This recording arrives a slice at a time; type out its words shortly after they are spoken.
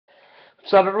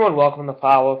What's up, everyone? Welcome to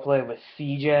Power Play with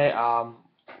CJ.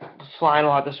 Flying a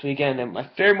lot this weekend, and my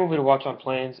favorite movie to watch on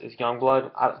planes is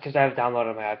Youngblood, because I have it downloaded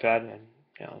on my iPad, and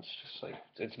it's just like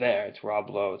it's there. It's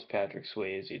Rob Lowe, it's Patrick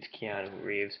Swayze, it's Keanu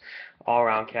Reeves,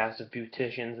 all-around cast of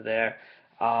beauticians there.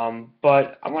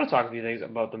 But I want to talk a few things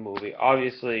about the movie.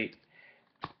 Obviously,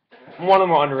 one of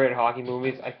the more underrated hockey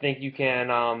movies. I think you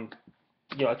can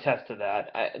attest to that.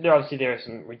 There are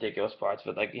some ridiculous parts,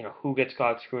 but like, who gets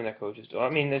caught screwing their coaches? I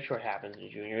mean, that sure happens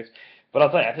in juniors. But I'll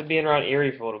tell you, after being around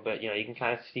Erie for a little bit, you can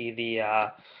kind of see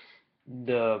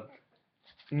the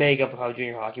makeup of how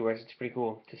junior hockey works. It's pretty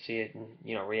cool to see it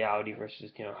in reality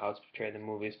versus how it's portrayed in the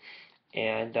movies.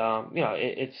 And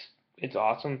it's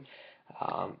awesome.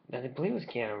 I believe it was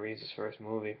Keanu Reeves' first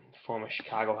movie, former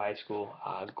Chicago high school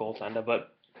goaltender.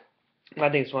 But I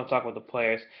think I just want to talk about the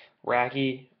players.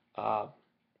 Racky,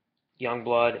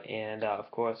 Youngblood, and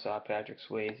of course Patrick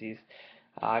Swayze's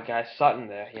guy Sutton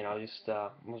there.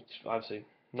 Obviously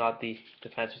not the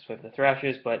defensive with the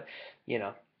Thrashers, but you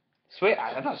know,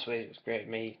 I thought Swayze was great.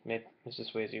 May Mr.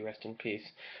 Swayze rest in peace.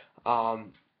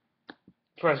 Um,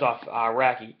 First off,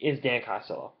 Racky is Dan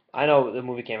Costello. I know the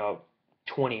movie came out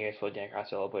 20 years before Dan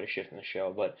Costello put a shift in the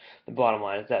show, but the bottom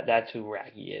line is that's who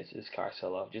Racky is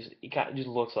Costello. He kind of just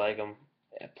looks like him,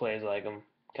 plays like him,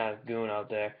 kind of goon out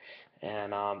there.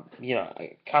 And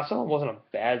Costello wasn't a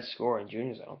bad scorer in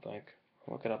juniors, I don't think.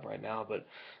 I'll look it up right now, but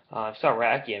I saw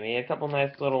Racky. I mean, a couple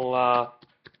nice little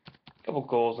couple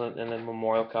goals in the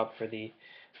Memorial Cup for the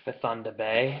Thunder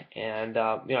Bay, and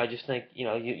I just think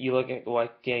you look at the way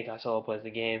Danny Costello plays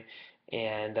the game,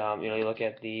 and you look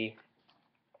at the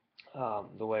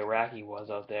way Racky was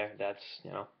out there. That's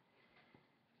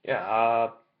yeah.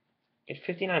 It's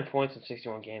 59 points in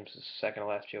 61 games. Is second to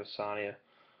last year with Sonia,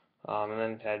 and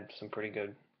then had some pretty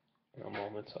good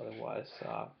moments otherwise.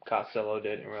 Costello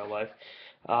did in real life.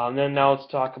 Then now let's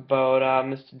talk about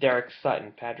Mr. Derek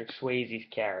Sutton, Patrick Swayze's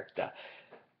character.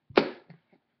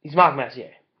 He's Mark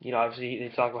Messier. Obviously they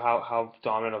talk about how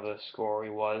dominant of a scorer he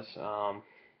was.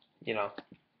 You know,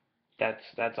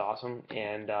 that's awesome,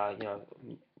 and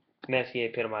Messier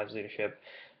epitomized leadership.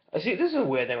 See, this is a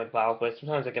weird thing with Power Play.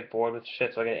 Sometimes I get bored with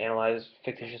shit, so I get analyze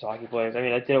fictitious hockey players. I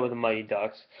mean, I did it with the Mighty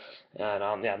Ducks,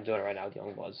 and yeah, I'm doing it right now with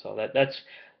Youngblood. So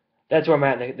that's where I'm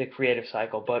at in the creative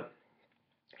cycle. But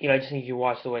I just think if you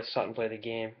watch the way Sutton played the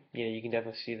game, you can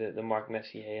definitely see the Mark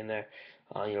Messier in there.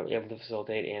 Able to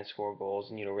facilitate and score goals,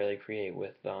 and really create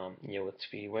with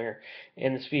speedy winger.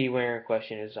 And the speedy winger in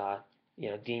question is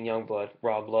Dean Youngblood,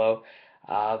 Rob Lowe.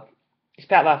 It's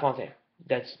Pat LaFontaine.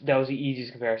 That was the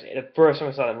easiest comparison. The first time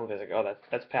I saw that movie, I was like, oh,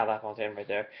 that's Pat LaFontaine right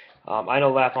there. I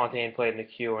know LaFontaine played in the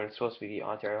Q and it's supposed to be the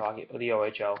Ontario Hockey, the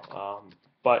OHL.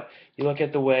 But you look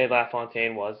at the way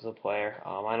LaFontaine was as a player.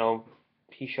 I know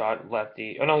he shot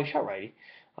lefty. Oh no, he shot righty.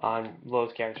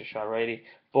 Lowe's character shot righty.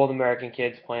 Both American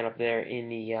kids playing up there in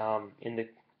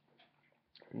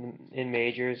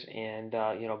majors, and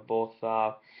both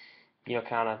kind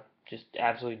of just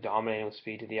absolutely dominating with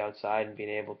speed to the outside and being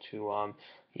able to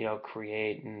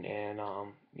create and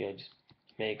just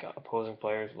make opposing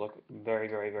players look very,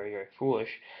 very, very, very foolish.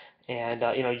 And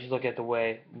you just look at the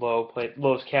way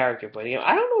Lowe's character played.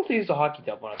 I don't know if they used a hockey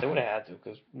dub on it. They would have had to,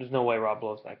 because there's no way Rob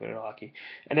Lowe's that good at hockey.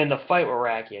 And then the fight with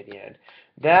Racky at the end,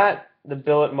 the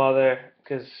billet mother,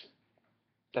 because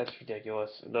that's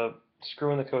ridiculous. The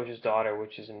screwing the coach's daughter,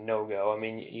 which is a no go. I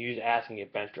mean, you just ask and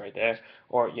get benched right there,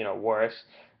 or worse.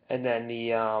 And then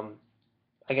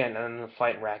again, and then the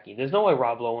fight Racky. There's no way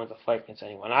Rob Lowe wins a fight against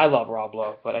anyone. I love Rob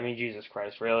Lowe, but I mean, Jesus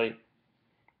Christ, really?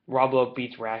 Rob Lowe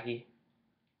beats Racky?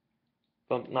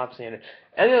 I'm not saying it.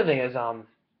 And the other thing is,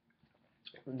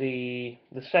 the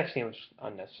sex scene was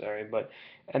unnecessary, but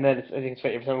and then I think it's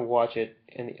funny, every time we watch it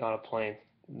on a plane,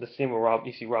 the scene where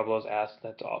you see Rob Lowe's ass,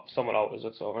 that's all. Someone always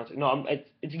looks over and it's like, no,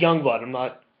 it's Youngblood. I'm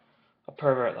not a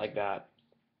pervert like that.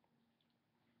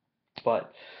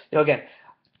 But again,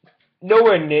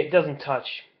 nowhere near, it doesn't touch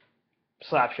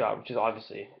Slapshot, which is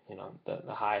obviously the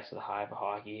highest of the high for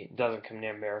hockey. It doesn't come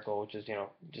near Miracle, which is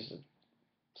just a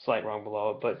slight rung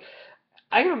below it. But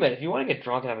I can admit, if you want to get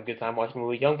drunk and have a good time watching a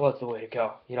movie, Youngblood's the way to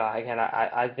go. Again,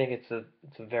 I think it's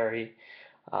a very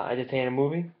entertaining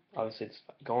movie. Obviously, it's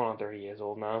going on 30 years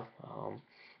old now.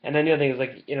 And then the other thing is,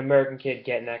 like, an American kid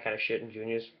getting that kind of shit in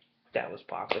juniors, that was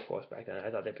par for the course back then. I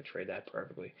thought they portrayed that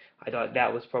perfectly. I thought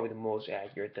that was probably the most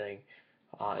accurate thing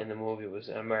in the movie was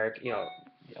an American,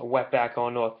 a wetback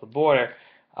going north of the border,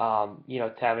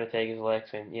 having to take his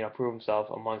licks and prove himself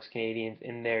amongst Canadians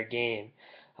in their game.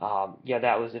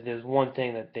 That was if there's one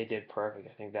thing that they did perfect,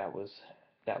 I think that was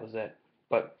it.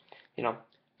 But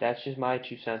that's just my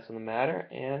 2 cents on the matter,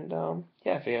 and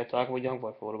I figured I'd talk about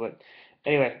Youngblood for a little bit.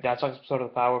 Anyway, that's our episode of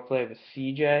the Power Play with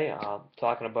CJ.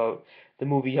 Talking about the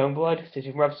movie Youngblood. Stay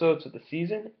tuned for episodes of the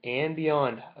season and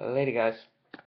beyond. Later, guys.